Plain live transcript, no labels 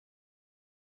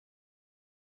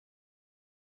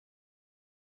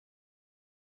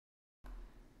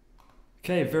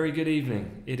Okay, very good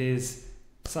evening. It is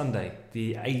Sunday,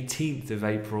 the 18th of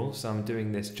April, so I'm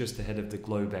doing this just ahead of the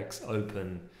Globex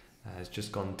Open. It's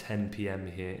just gone 10 p.m.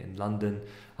 here in London.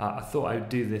 I thought I would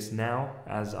do this now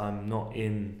as I'm not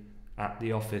in at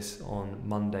the office on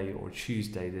Monday or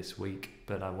Tuesday this week,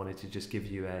 but I wanted to just give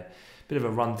you a bit of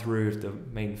a run through of the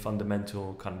main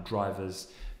fundamental kind of drivers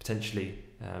potentially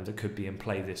that could be in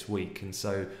play this week. And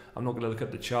so I'm not going to look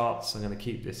at the charts. I'm going to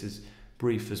keep this as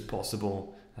brief as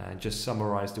possible and just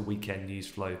summarize the weekend news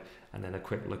flow and then a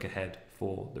quick look ahead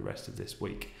for the rest of this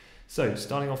week. So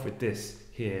starting off with this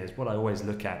here is what I always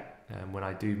look at when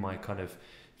I do my kind of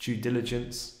due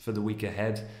diligence for the week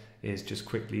ahead, is just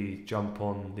quickly jump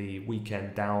on the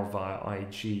weekend Dow via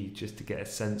IG just to get a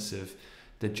sense of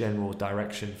the general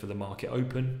direction for the market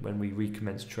open when we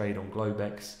recommence trade on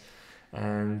Globex.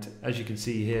 And as you can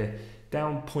see here,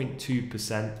 down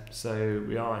 0.2%, so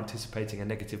we are anticipating a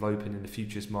negative open in the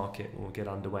futures market when we get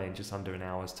underway in just under an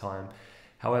hour's time.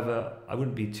 However, I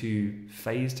wouldn't be too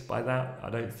phased by that. I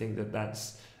don't think that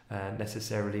that's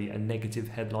necessarily a negative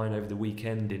headline over the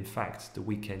weekend. In fact, the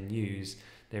weekend news,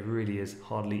 there really is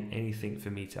hardly anything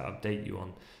for me to update you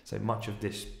on. So much of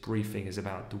this briefing is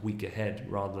about the week ahead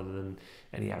rather than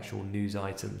any actual news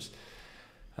items.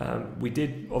 We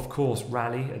did, of course,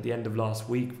 rally at the end of last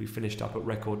week. We finished up at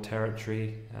record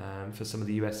territory for some of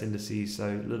the US indices, so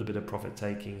a little bit of profit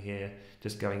taking here,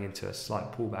 just going into a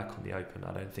slight pullback on the open.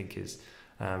 I don't think is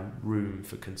room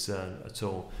for concern at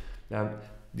all.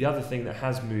 The other thing that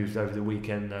has moved over the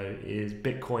weekend, though, is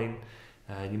Bitcoin.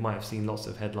 You might have seen lots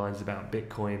of headlines about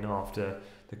Bitcoin after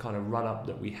the kind of run-up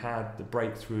that we had, the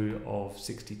breakthrough of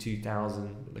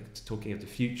 62,000, talking of the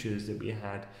futures that we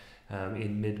had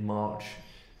in mid-March.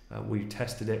 We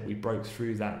tested it, we broke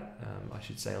through that, I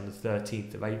should say, on the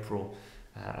 13th of April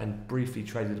and briefly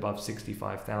traded above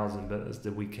 65,000, but as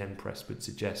the weekend press would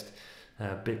suggest,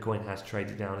 Bitcoin has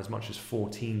traded down as much as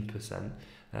 14%.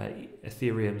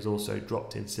 Ethereum's also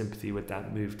dropped in sympathy with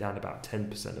that move, down about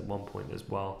 10% at one point as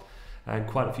well. And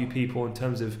quite a few people, in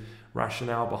terms of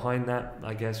rationale behind that,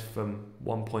 I guess from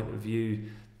one point of view,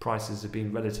 prices have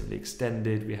been relatively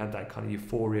extended. We had that kind of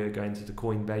euphoria going to the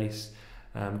Coinbase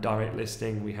direct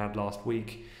listing we had last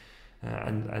week,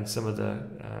 and some of the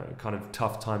kind of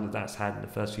tough time that's had in the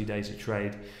first few days of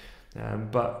trade.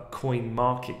 But Coin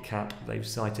Market Cap, they've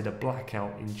cited a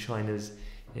blackout in China's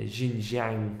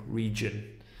Xinjiang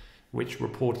region, which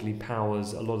reportedly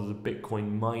powers a lot of the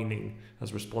Bitcoin mining,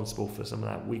 as responsible for some of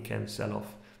that weekend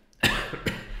sell-off.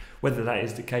 Whether that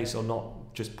is the case or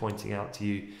not, just pointing out to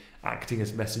you, acting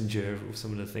as messenger of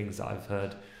some of the things that I've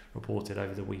heard reported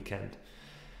over the weekend.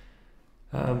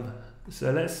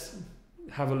 So let's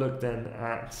have a look then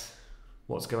at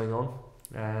what's going on.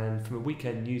 And from a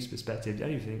weekend news perspective, the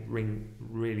only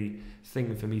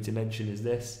thing for me to mention is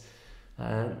this.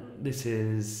 This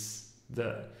is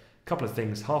the couple of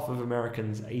things. Half of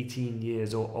Americans 18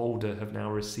 years or older have now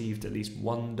received at least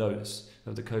one dose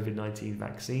of the COVID-19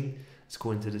 vaccine, that's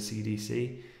according to the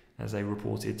CDC, as they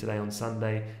reported today on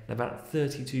Sunday. And about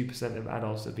 32% of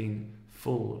adults have been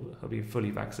fully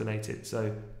vaccinated.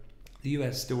 So the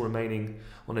US still remaining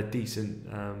on a decent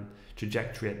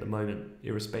trajectory at the moment,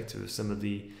 irrespective of some of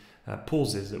the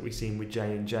pauses that we've seen with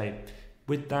J&J.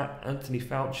 With that, Anthony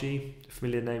Fauci, a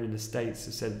familiar name in the States,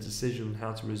 has said the decision on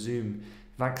how to resume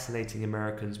vaccinating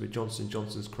Americans with Johnson &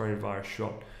 Johnson's coronavirus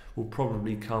shot will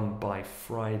probably come by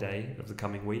Friday of the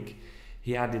coming week.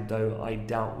 He added, though, I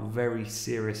doubt very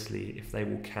seriously if they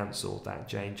will cancel that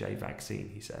J&J vaccine,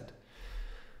 he said.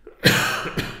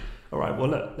 All right, well,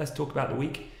 look, let's talk about the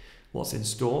week. What's in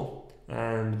store?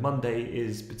 And Monday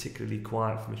is particularly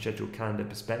quiet from a scheduled calendar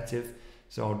perspective,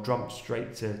 so I'll jump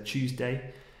straight to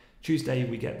Tuesday. Tuesday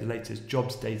we get the latest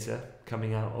jobs data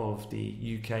coming out of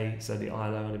the UK, so the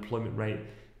ILO unemployment rate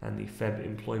and the Feb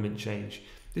employment change.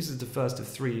 This is the first of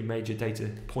three major data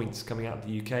points coming out of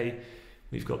the UK.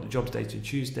 We've got the jobs data on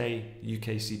Tuesday,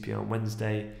 UK CPI on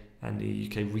Wednesday, and the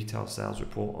UK retail sales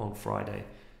report on Friday.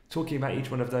 Talking about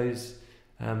each one of those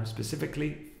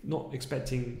specifically, not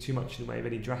expecting too much in the way of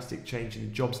any drastic change in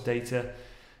the jobs data.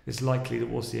 It's likely that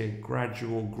we'll see a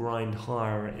gradual grind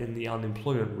higher in the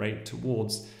unemployment rate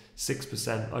towards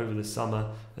 6% over the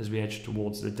summer as we edge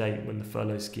towards the date when the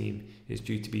furlough scheme is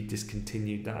due to be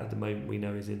discontinued. That at the moment we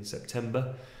know is in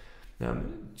September.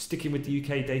 Sticking with the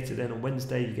UK data then, on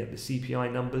Wednesday you get the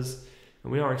CPI numbers,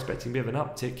 and we are expecting a bit of an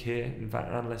uptick here. In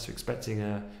fact, analysts are expecting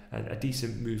a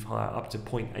decent move higher, up to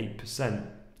 0.8%,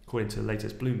 according to the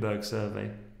latest Bloomberg survey.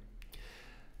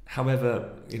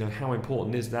 However, how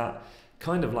important is that?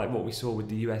 Kind of like what we saw with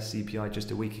the US CPI just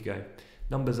a week ago.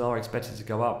 Numbers are expected to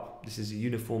go up. This is a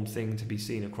uniform thing to be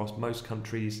seen across most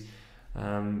countries.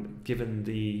 given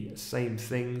the same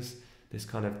things, this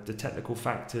kind of the technical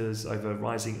factors over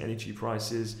rising energy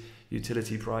prices,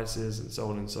 utility prices, and so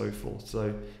on and so forth.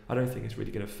 So I don't think it's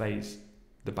really going to phase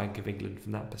the Bank of England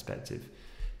from that perspective.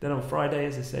 Then on Friday,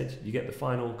 as I said, you get the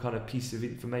final kind of piece of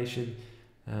information.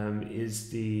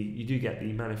 You do get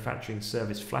the manufacturing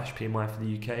service Flash PMI for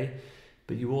the UK,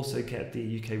 but you also get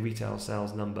the UK retail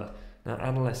sales number. Now,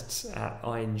 analysts at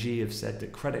ING have said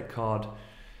that credit card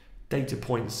data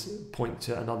points point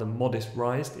to another modest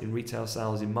rise in retail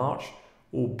sales in March,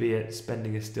 albeit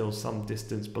spending is still some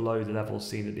distance below the levels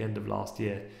seen at the end of last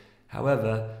year.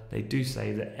 However, they do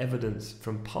say that evidence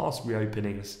from past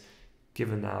reopenings,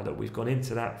 given now that we've gone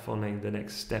into that following the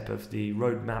next step of the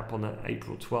roadmap on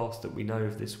April 12th that we know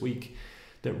of this week,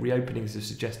 that reopenings have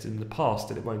suggested in the past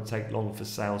that it won't take long for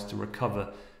sales to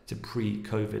recover to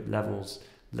pre-COVID levels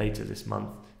later this month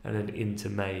and then into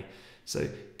May. So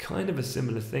kind of a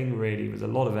similar thing really with a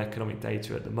lot of economic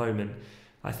data at the moment.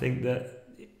 I think that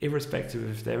irrespective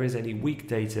of if there is any weak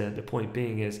data, the point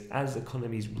being is as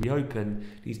economies reopen,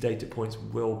 these data points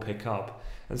will pick up.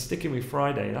 And sticking with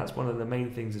Friday, that's one of the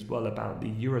main things as well about the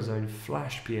Eurozone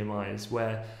Flash PMIs,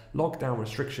 where lockdown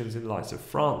restrictions in the likes of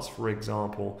France, for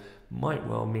example, might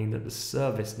well mean that the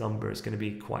service number is going to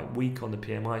be quite weak on the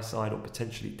PMI side or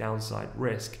potentially downside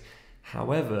risk.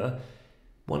 However,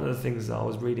 one of the things that I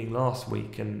was reading last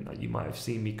week, and you might have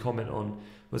seen me comment on,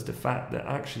 was the fact that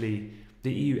actually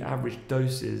the EU average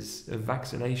doses of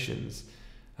vaccinations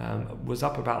was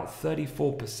up about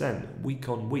 34% week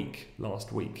on week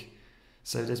last week.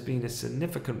 So there's been a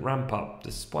significant ramp up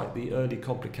despite the early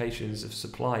complications of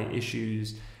supply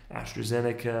issues,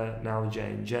 AstraZeneca, now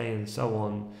J&J and so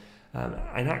on.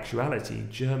 In actuality,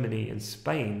 Germany and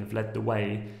Spain have led the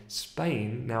way.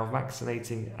 Spain now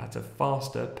vaccinating at a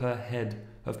faster per head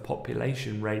of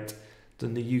population rate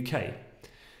than the UK.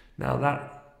 Now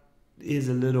that is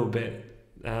a little bit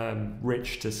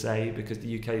rich to say because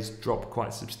the UK's dropped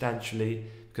quite substantially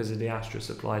because of the Astra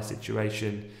supply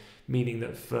situation, meaning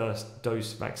that first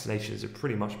dose vaccinations have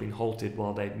pretty much been halted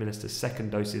while they administer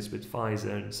second doses with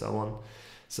Pfizer and so on.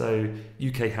 So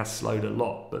UK has slowed a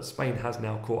lot, but Spain has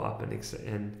now caught up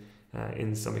and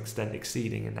in some extent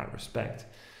exceeding in that respect.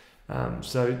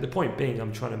 So the point being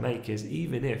I'm trying to make is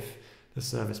even if the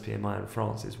service PMI in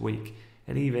France is weak,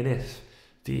 and even if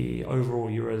the overall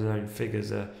Eurozone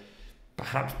figures are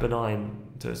perhaps benign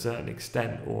to a certain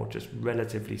extent or just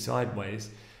relatively sideways,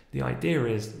 the idea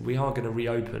is we are going to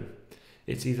reopen.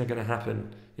 It's either going to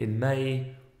happen in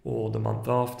May or the month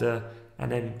after,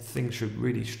 and then things should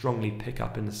really strongly pick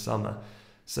up in the summer.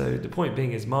 So the point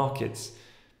being is markets,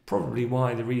 probably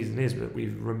why the reason is that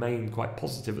we've remained quite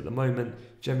positive at the moment,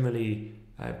 generally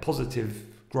positive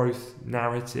growth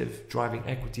narrative, driving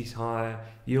equities higher,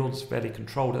 yields fairly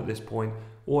controlled at this point,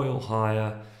 oil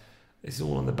higher. It's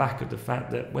all on the back of the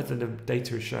fact that whether the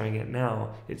data is showing it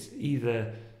now, it's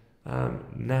either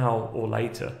now or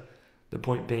later. The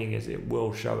point being is it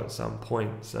will show at some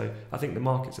point. So I think the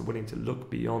markets are willing to look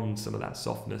beyond some of that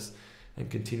softness and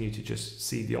continue to just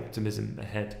see the optimism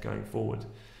ahead going forward.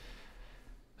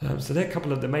 So they're a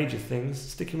couple of the major things.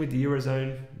 Sticking with the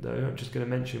Eurozone, though, I'm just going to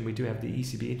mention we do have the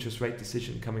ECB interest rate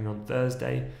decision coming on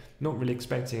Thursday. Not really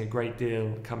expecting a great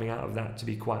deal coming out of that, to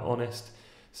be quite honest.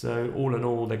 So all in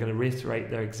all, they're going to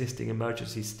reiterate their existing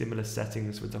emergency stimulus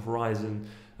settings with the horizon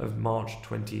of March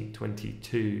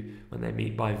 2022 when they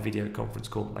meet by video conference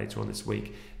call later on this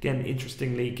week. Again,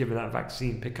 interestingly, given that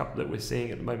vaccine pickup that we're seeing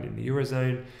at the moment in the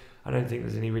Eurozone, I don't think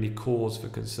there's any really cause for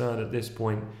concern at this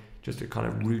point. Just a kind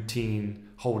of routine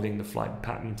holding the flight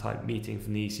pattern type meeting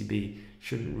from the ECB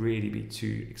shouldn't really be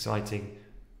too exciting,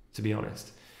 to be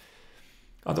honest.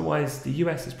 Otherwise, the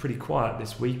US is pretty quiet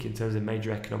this week in terms of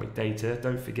major economic data.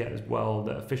 Don't forget as well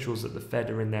that officials at the Fed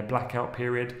are in their blackout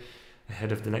period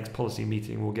ahead of the next policy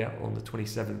meeting we'll get on the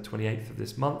 27th, 28th of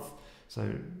this month.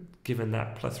 So given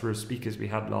that plethora of speakers we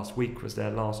had last week was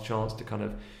their last chance to kind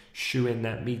of shoe in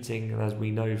that meeting, and as we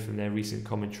know from their recent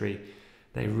commentary,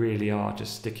 they really are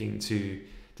just sticking to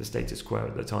the status quo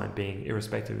at the time being,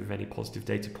 irrespective of any positive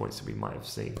data points that we might have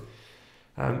seen.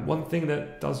 One thing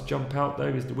that does jump out though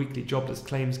is the weekly jobless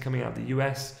claims coming out of the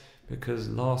US, because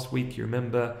last week, you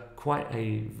remember, quite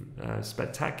a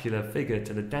spectacular figure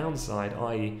to the downside,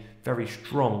 i.e. very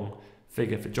strong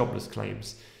figure for jobless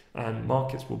claims. And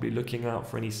markets will be looking out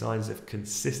for any signs of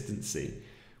consistency,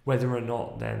 whether or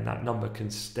not then that number can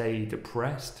stay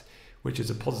depressed, which is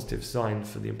a positive sign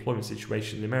for the employment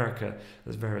situation in America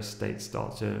as various states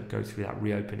start to go through that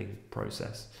reopening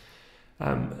process.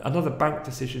 Another bank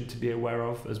decision to be aware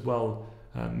of as well,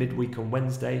 midweek on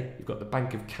Wednesday, you've got the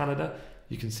Bank of Canada.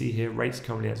 You can see here rates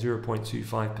currently at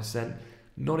 0.25%.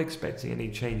 not expecting any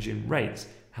change in rates.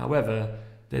 However,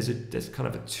 there's kind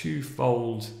of a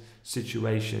twofold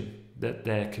situation that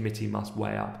their committee must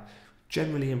weigh up.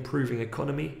 Generally improving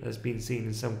economy has been seen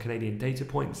in some Canadian data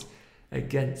points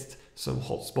against some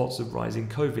hotspots of rising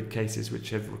COVID cases, which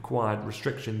have required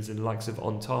restrictions in the likes of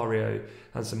Ontario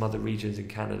and some other regions in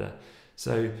Canada.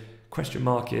 So question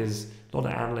mark is, a lot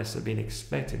of analysts have been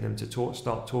expecting them to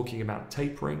start talking about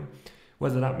tapering.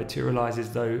 Whether that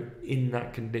materializes though in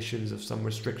that conditions of some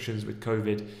restrictions with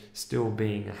COVID still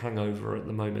being a hangover at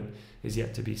the moment is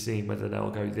yet to be seen, whether they'll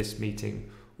go this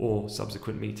meeting or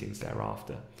subsequent meetings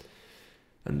thereafter.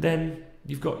 And then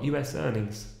you've got US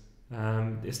earnings.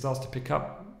 It starts to pick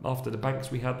up after the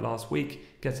banks we had last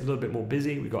week. Gets a little bit more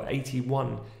busy. We've got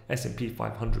 81 S&P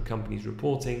 500 companies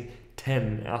reporting,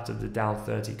 10 out of the Dow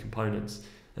 30 components.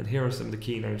 And here are some of the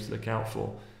key names to look out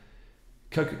for.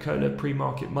 Coca-Cola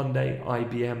pre-market Monday,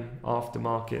 IBM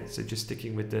aftermarket. So just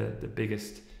sticking with the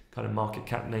biggest kind of market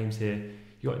cap names here.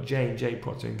 You got J&J,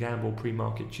 Procter & Gamble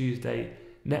pre-market Tuesday.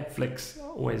 Netflix,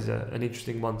 always an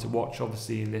interesting one to watch,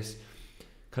 obviously in this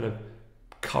kind of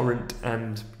current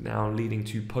and now leading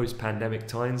to post-pandemic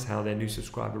times, how their new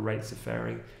subscriber rates are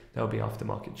faring. They'll be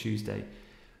aftermarket Tuesday.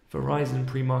 Verizon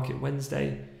pre-market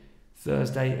Wednesday.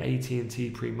 Thursday, AT&T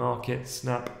pre-market,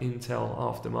 Snap, Intel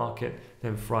aftermarket.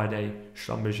 Then Friday,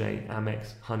 Schlumberger,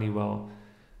 Amex, Honeywell,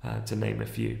 to name a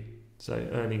few. So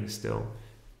earnings still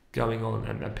going on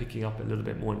and picking up a little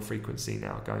bit more in frequency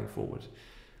now going forward.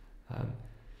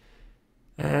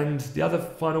 And the other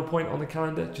final point on the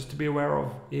calendar, just to be aware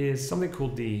of, is something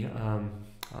called the,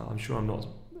 I'm sure I'm not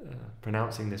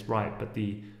pronouncing this right, but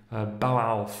the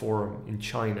Blackout Forum in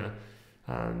China.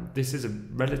 This is a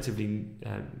relatively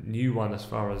new one as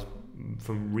far as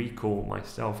from recall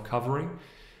myself covering,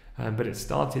 but it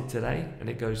started today and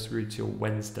it goes through till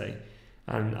Wednesday.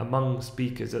 And among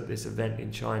speakers at this event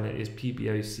in China is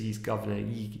PBOC's Governor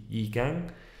Yi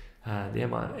Gang, the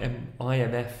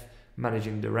IMF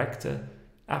Managing Director,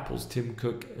 Apple's Tim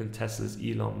Cook, and Tesla's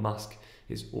Elon Musk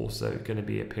is also going to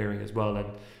be appearing as well. And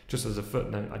just as a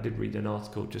footnote, I did read an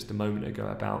article just a moment ago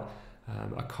about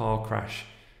a car crash,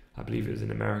 I believe it was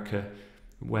in America,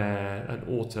 where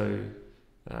an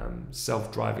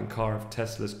self-driving car of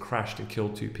Tesla's crashed and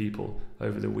killed 2 people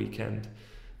over the weekend.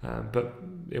 But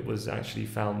it was actually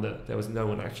found that there was no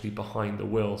one actually behind the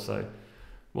wheel. So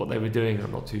what they were doing,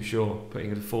 I'm not too sure,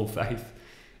 putting in full faith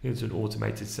into an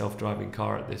automated self-driving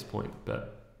car at this point.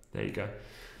 But there you go.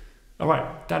 All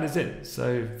right, that is it.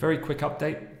 So very quick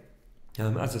update.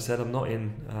 As I said, I'm not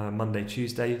in Monday,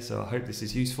 Tuesday, so I hope this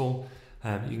is useful.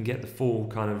 You can get the full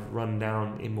kind of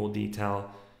rundown in more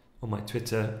detail on my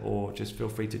Twitter, or just feel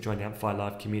free to join the Amplify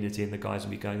Live community, and the guys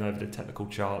will be going over the technical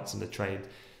charts and the trade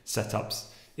setups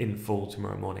in full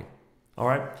tomorrow morning. All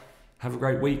right, have a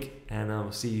great week, and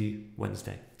I'll see you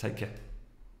Wednesday. Take care.